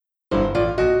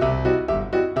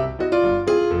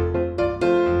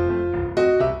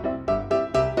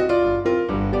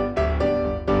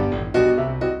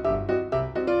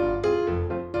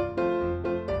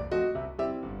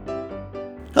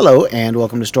Hello, and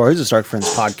welcome to Stories, a Stark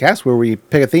Friends podcast, where we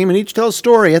pick a theme and each tell a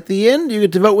story. At the end, you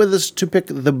get to vote with us to pick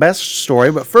the best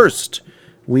story. But first,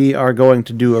 we are going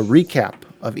to do a recap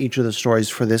of each of the stories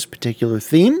for this particular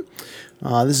theme.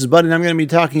 This is Buddy, and I'm going to be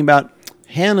talking about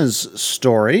Hannah's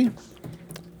story,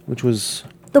 which was...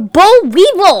 The Boll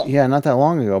Weevil! Yeah, not that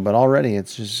long ago, but already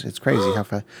it's crazy how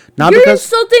fast. You're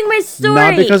insulting my story!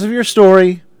 Not because of your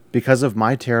story, because of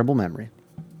my terrible memory.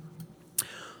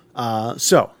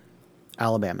 So,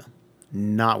 Alabama,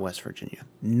 not West Virginia,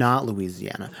 not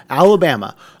Louisiana,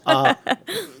 Alabama.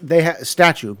 They have a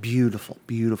statue,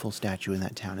 beautiful statue in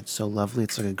that town. It's so lovely.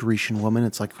 It's like a Grecian woman.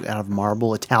 It's like out of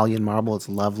marble, Italian marble. It's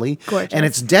lovely. Gorgeous. And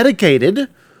it's dedicated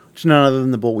to none other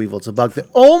than the boll weevil. It's a bug that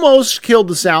almost killed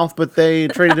the South, but they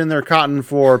traded in their cotton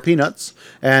for peanuts.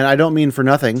 And I don't mean for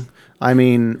nothing. I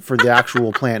mean, for the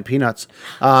actual plant, peanuts.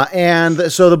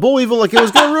 And so the boll weevil, it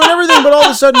was going to ruin everything, but all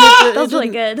of a sudden, That was really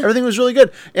good. Everything was really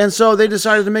good. And so they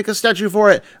decided to make a statue for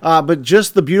it. But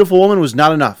just the beautiful woman was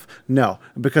not enough. No,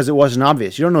 because it wasn't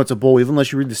obvious. You don't know it's a boll weevil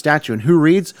unless you read the statue. And who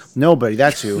reads? Nobody.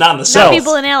 That's who. Not in the Some South.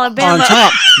 people in Alabama. On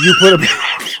top,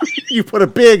 you put a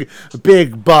big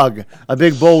bug, a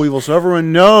big boll weevil, so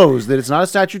everyone knows that it's not a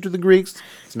statue to the Greeks,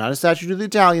 it's not a statue to the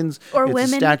Italians, Or it's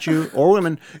women. a statue, or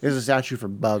women, it's a statue for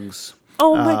bugs.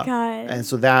 Oh my god.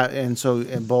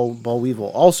 And boll weevil.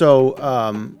 Also,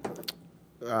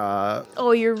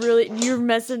 Oh, you're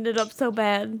messing it up so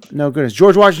bad. no goodness,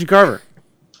 George Washington Carver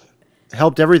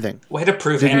helped everything. Way to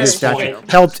prove Didn't get a Hannah's statue. point.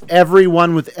 Helped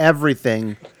everyone with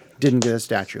everything. Didn't get a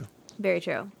statue. Very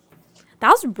true. That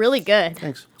was really good.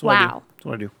 Thanks. That's what I do. Wow. That's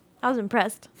what I do. I was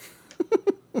impressed.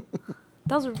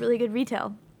 That was a really good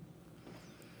retell.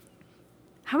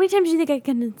 How many times do you think I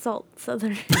can insult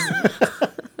Southerners?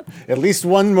 At least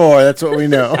one more. That's what we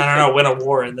know. I don't know, win a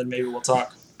war and then maybe we'll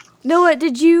talk. Noah,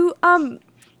 did you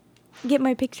get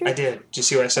my picture? I did. Did you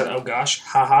see what I said? Oh gosh,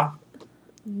 haha.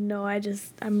 No,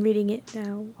 I'm reading it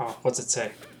now. Oh, what's it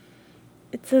say?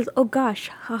 It says, "Oh gosh,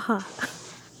 haha."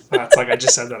 It's like I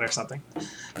just said that or something.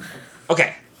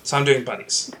 Okay, so I'm doing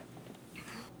Buddies.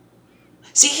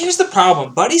 See, here's the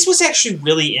problem. Buddies was actually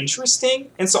really interesting,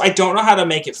 and so I don't know how to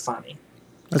make it funny.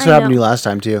 That's I what happened to know. you last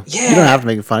time, too. Yeah. You don't have to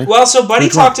make it funny. Well, so Buddy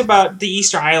Which one? talked about the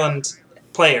Easter Island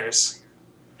players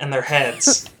and their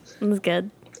heads. That was good.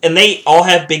 And they all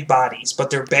have big bodies, but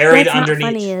they're buried That's not underneath.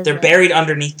 funny, is They're it? buried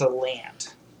underneath the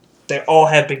land. They all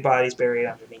have big bodies buried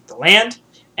underneath the land,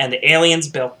 and the aliens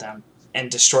built them and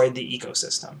destroyed the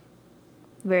ecosystem.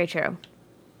 Very true.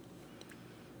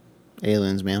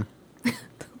 Aliens, man.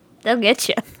 They'll get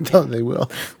you. No, they will.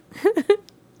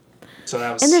 So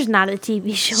that was. And there's not a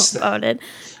TV show about it.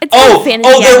 It's oh, called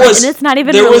Fantasy there Island, was. and it's not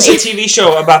even there was a related. TV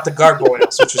show about the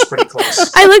gargoyles, which was pretty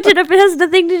close. I looked it up. It has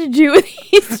nothing to do with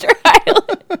Easter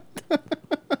Island.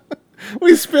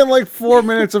 We spent like 4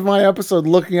 minutes of my episode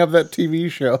looking up that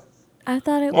TV show. I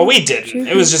thought it Well, was we didn't. true.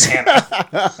 It was just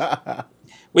Hannah.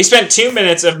 We spent 2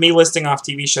 minutes of me listing off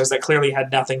TV shows that clearly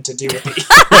had nothing to do with the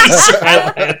Easter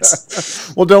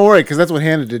Islands. Well, don't worry, because that's what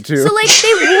Hannah did, too. So, like,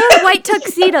 they wore white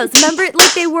tuxedos. Remember,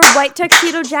 like, they wore white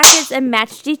tuxedo jackets and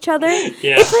matched each other?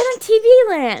 Yeah. They played on TV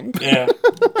Land. Yeah.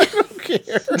 I don't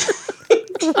care.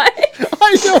 What?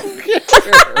 I don't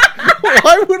care.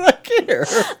 Why would I care?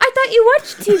 I thought you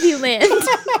watched TV Land.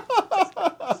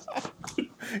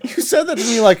 You said that to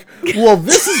me like, well,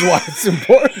 this is why it's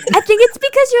important. I think it's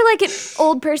because you're, like, an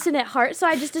old person at heart, so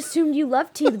I just assumed you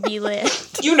loved TV Land.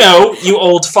 You know, you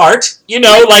old fart. You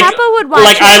know, like Papa would watch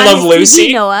like it I on Love his Lucy.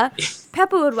 TV, Noah.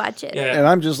 Papa would watch it. Yeah. And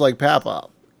I'm just like Papa.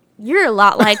 You're a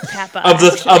lot like Papa. Of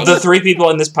the actually. 3 people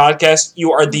in this podcast,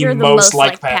 you are the, You're most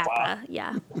like Papa.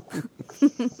 Yeah. All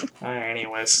right,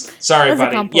 anyways, sorry, That was a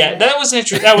buddy. compliment. Yeah, that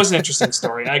was an interesting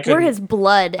story. I We're couldn't his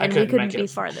blood, I and we couldn't couldn't make be it.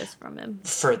 farthest from him.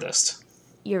 furthest.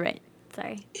 You're right.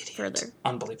 Sorry. Further.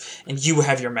 Unbelievable. And you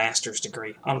have your master's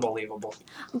degree. Unbelievable.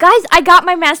 Guys, I got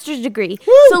my master's degree.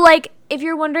 So, like, if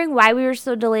you're wondering why we were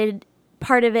so delayed,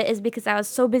 part of it is because I was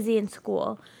so busy in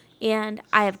school. And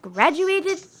I have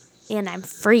graduated, and I'm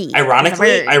free.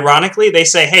 Ironically, they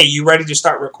say, "Hey, you ready to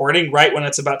start recording?" Right when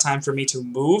it's about time for me to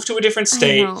move to a different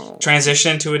state, know.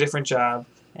 transition to a different job,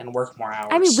 and work more hours.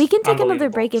 I mean, we can take another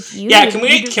Unbelievable. break if you Yeah, you can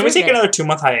we deserve take it. another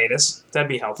 2-month hiatus? That'd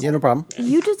be helpful. Yeah, no problem.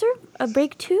 You deserve a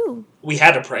break, too. We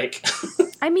had a break.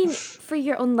 I mean, for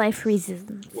your own life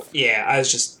reasons. Yeah, I was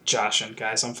just joshing,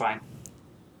 guys. I'm fine.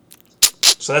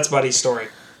 So that's Buddy's story.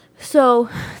 So,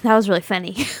 that was really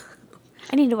funny.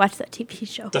 I need to watch that TV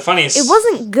show. The funniest. It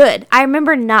wasn't good. I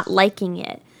remember not liking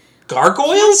it.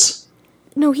 Gargoyles?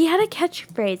 No, he had a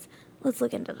catchphrase. Let's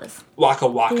look into this. Waka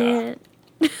waka.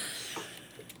 Yeah.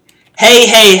 Hey,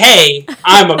 hey, hey!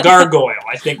 I'm a gargoyle.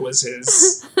 I think was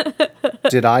his.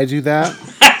 Did I do that?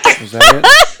 Was that it?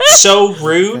 so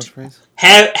rude. Catchphrase?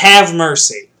 Have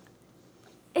mercy.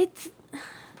 It's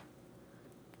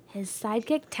his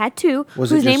sidekick, Tattoo,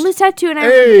 Was it whose name just, was Tattoo, and I.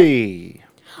 Hey!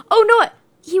 Oh no!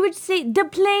 He would say the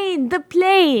plane, the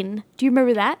plane. Do you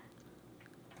remember that?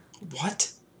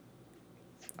 What?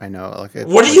 I know. Like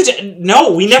it's What are like, you?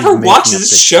 No, we never making watched up this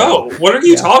this show. show. What are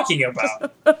you Yeah. talking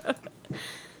about?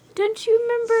 Don't you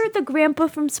remember the grandpa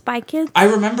from Spy Kids? I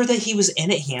remember that he was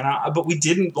in it, Hannah, but we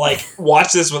didn't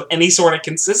watch this with any sort of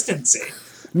consistency.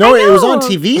 No, it was on know.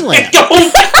 TV Land.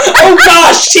 Oh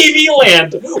gosh, TV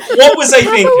Land. What was I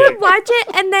Papa thinking? would watch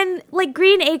it, and then like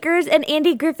Green Acres and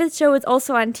Andy Griffith's show was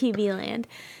also on TV Land,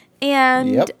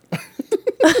 and Yep.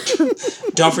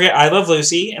 Don't forget, I Love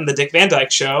Lucy and the Dick Van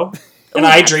Dyke Show, and Ooh,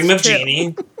 I that's Dream of true.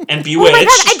 Jeannie and oh Bewitched. my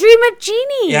god, I Dream of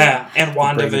Jeannie. Yeah, and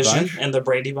Brady WandaVision Bunch. and the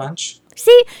Brady Bunch.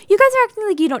 See, you guys are acting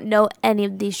like you don't know any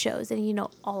of these shows, and you know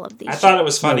all of these. I thought it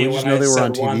was funny No, we when just know I they were said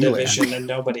on TV Land. WandaVision and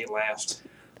nobody laughed.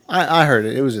 I heard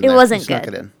it. It was in It there. wasn't You snuck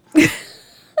good. it in.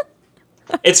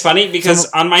 It's funny because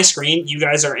on my screen, you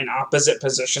guys are in opposite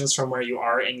positions from where you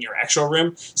are in your actual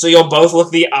room. So you'll both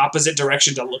look the opposite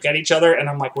direction to look at each other, and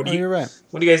I'm like, Oh, you're right.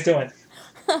 what are you guys doing?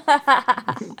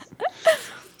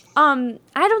 I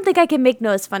don't think I can make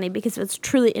Noah's funny because it's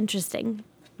truly interesting.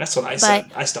 That's what I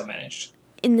said. I still managed.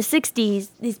 In the 60s,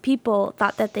 these people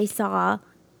thought that they saw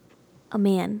a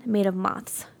man made of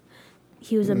moths.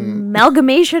 He was an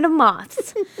amalgamation of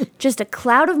moths. Just a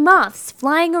cloud of moths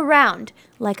flying around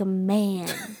like a man.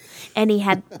 And he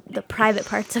had the private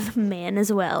parts of a man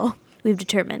as well, we've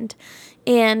determined.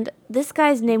 And this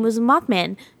guy's name was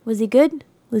Mothman. Was he good?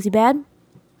 Was he bad?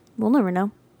 We'll never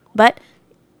know. But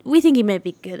we think he might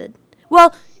be good.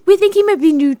 Well, we think he might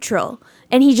be neutral.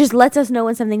 And he just lets us know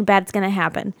when something bad's going to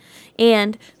happen.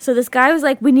 And so this guy was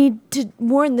like, we need to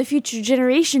warn the future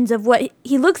generations of what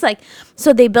he looks like.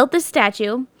 So they built this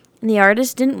statue. And the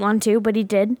artist didn't want to, but he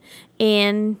did.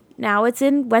 And now it's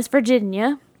in West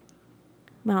Virginia.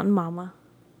 Mountain Mama.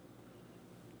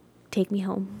 Take me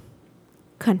home.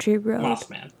 Country Road.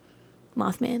 Mothman.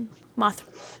 Mothman.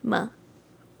 Mothma.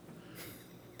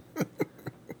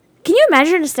 Can you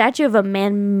imagine a statue of a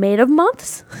man made of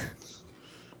moths?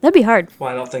 That'd be hard. Well,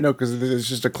 I don't think. No, because it's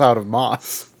just a cloud of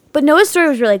moths. But Noah's story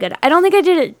was really good. I don't think I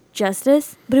did it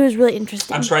justice, but it was really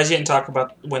interesting. I'm surprised you didn't talk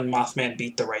about when Mothman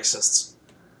beat the racists.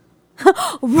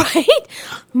 Right?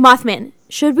 Mothman.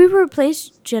 Should we replace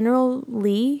General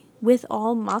Lee with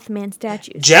all Mothman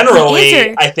statues? Generally, The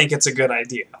answer, I think it's a good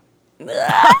idea.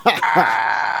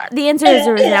 the answer is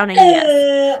a resounding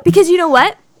yes. Because you know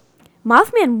what?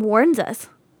 Mothman warns us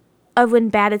of when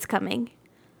bad is coming.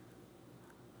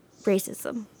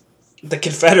 Racism. The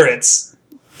Confederates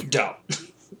don't.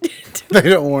 They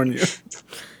don't warn you.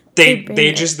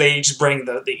 They just bring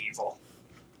the evil.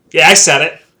 Yeah, I said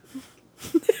it.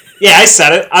 Yeah, I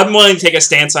said it. I'm willing to take a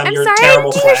stance on I'm your sorry I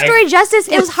terrible didn't do your flag. story justice.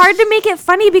 It was hard to make it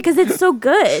funny because it's so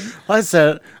good. I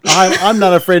said it. I'm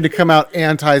not afraid to come out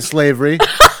anti-slavery.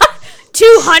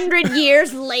 200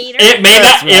 years later. It may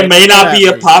That's not. right, It may not be a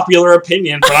exactly. popular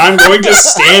opinion, but I'm going to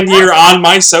stand here on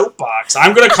my soapbox.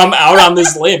 I'm going to come out on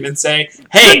this limb and say,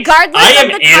 "Hey, Regardless I of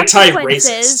am the anti-racist."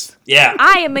 consequences. Yeah,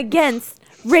 I am against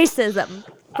racism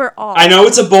for all. I know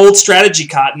it's a bold strategy,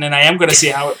 Cotton, and I am going to see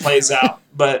how it plays out.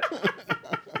 But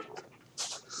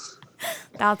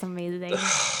That's amazing.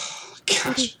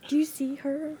 gosh, Do you see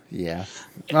her? Yeah.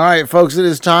 All right, folks, it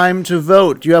is time to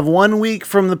vote. You have 1 week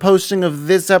from the posting of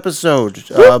this episode.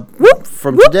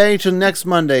 From today to next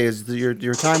Monday is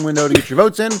your time window to get your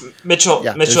votes in. Mitchell,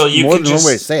 Yeah, Mitchell, there's you more can than one just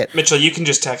way to say it. Mitchell, you can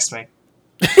just text me.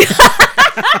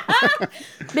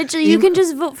 Mitchell, you can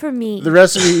just vote for me. The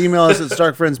rest of you email us at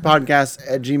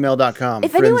starkfriendspodcast@gmail.com.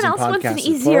 If anyone else wants an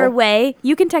easier way,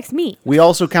 you can text me. We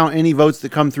also count any votes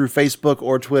that come through Facebook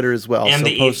or Twitter as well. And so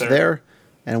the post ether. there.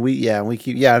 And we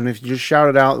keep and if you just shout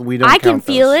it out, we don't I count can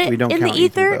feel those. it We don't in the count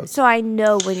ether, votes. so I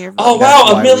know when you're voting. Oh That's wow,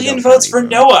 why a we million don't votes count for either.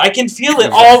 Noah! I can feel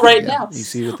it all right Yeah. now. You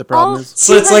see what the problem is?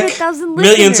 So it's like 200,000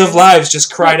 millions of listeners. lives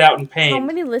just cried out in How pain.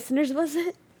 many listeners was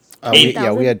it? We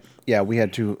 8,000? had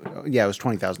two. Yeah, it was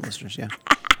 20,000 listeners. Yeah.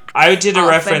 I did a Oh, for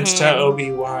reference to him.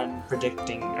 Obi-Wan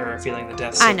predicting or feeling the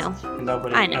deaths. I of- know. And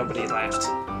nobody, I know. nobody laughed.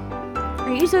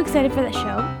 Are you so excited for the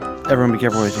show? Everyone, be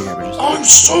careful when you take averages. I'm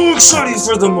so excited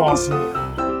for the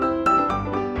Mothman.